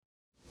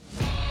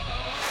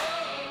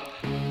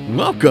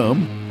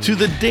Welcome to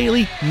the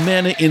Daily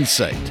Manna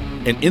Insight,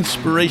 an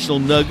inspirational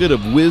nugget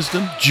of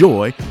wisdom,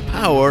 joy,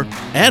 power,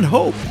 and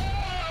hope.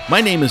 My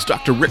name is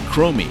Dr. Rick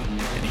Cromie,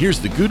 and here's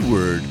the good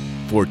word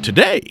for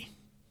today.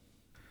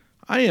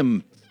 I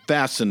am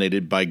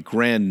fascinated by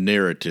grand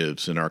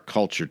narratives in our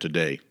culture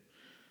today.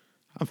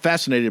 I'm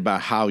fascinated by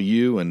how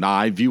you and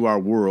I view our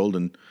world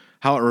and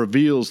how it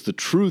reveals the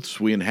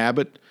truths we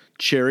inhabit,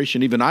 cherish,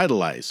 and even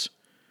idolize.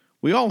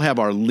 We all have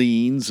our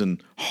leans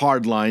and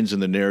hard lines in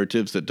the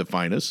narratives that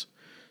define us.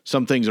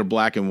 Some things are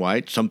black and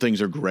white, some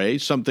things are gray,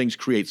 some things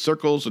create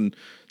circles, and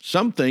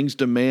some things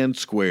demand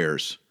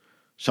squares.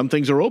 Some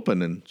things are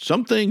open, and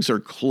some things are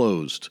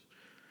closed.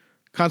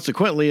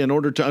 Consequently, in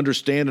order to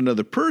understand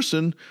another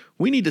person,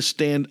 we need to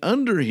stand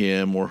under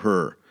him or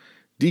her,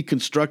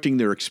 deconstructing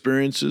their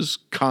experiences,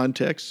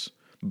 contexts,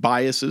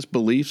 biases,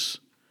 beliefs,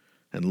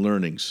 and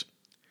learnings.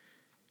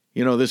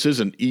 You know, this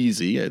isn't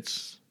easy.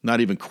 It's not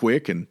even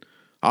quick, and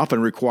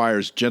often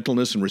requires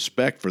gentleness and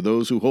respect for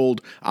those who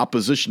hold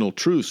oppositional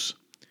truths.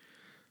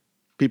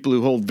 People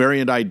who hold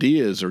variant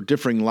ideas or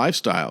differing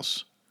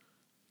lifestyles.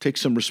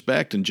 Takes some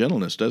respect and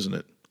gentleness, doesn't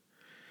it?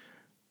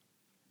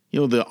 You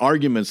know, the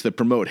arguments that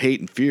promote hate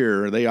and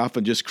fear, they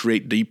often just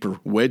create deeper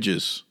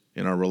wedges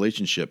in our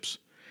relationships.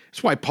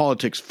 It's why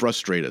politics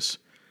frustrate us.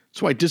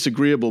 It's why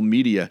disagreeable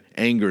media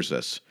angers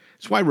us.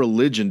 It's why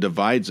religion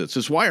divides us.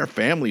 It's why our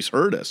families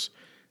hurt us.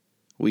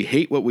 We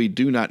hate what we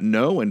do not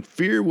know and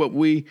fear what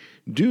we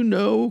do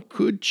know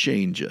could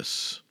change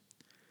us.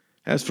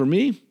 As for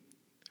me,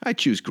 I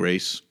choose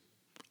grace.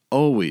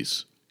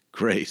 Always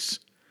grace.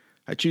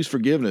 I choose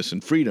forgiveness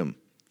and freedom,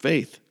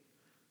 faith,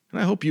 and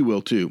I hope you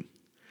will too.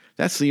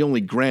 That's the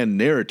only grand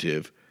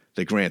narrative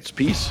that grants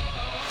peace,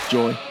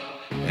 joy,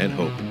 and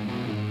hope.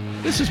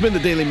 This has been the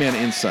Daily Manna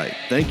Insight.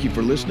 Thank you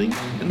for listening,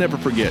 and never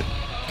forget,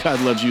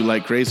 God loves you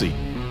like crazy,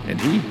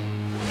 and He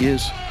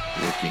is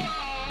working.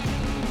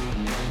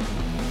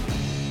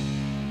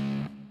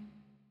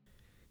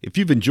 If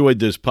you've enjoyed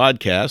this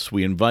podcast,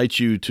 we invite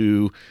you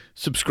to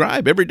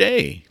subscribe every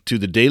day to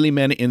the Daily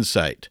Manna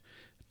Insight,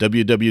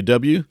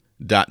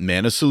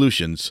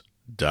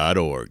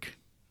 www.mannasolutions.org.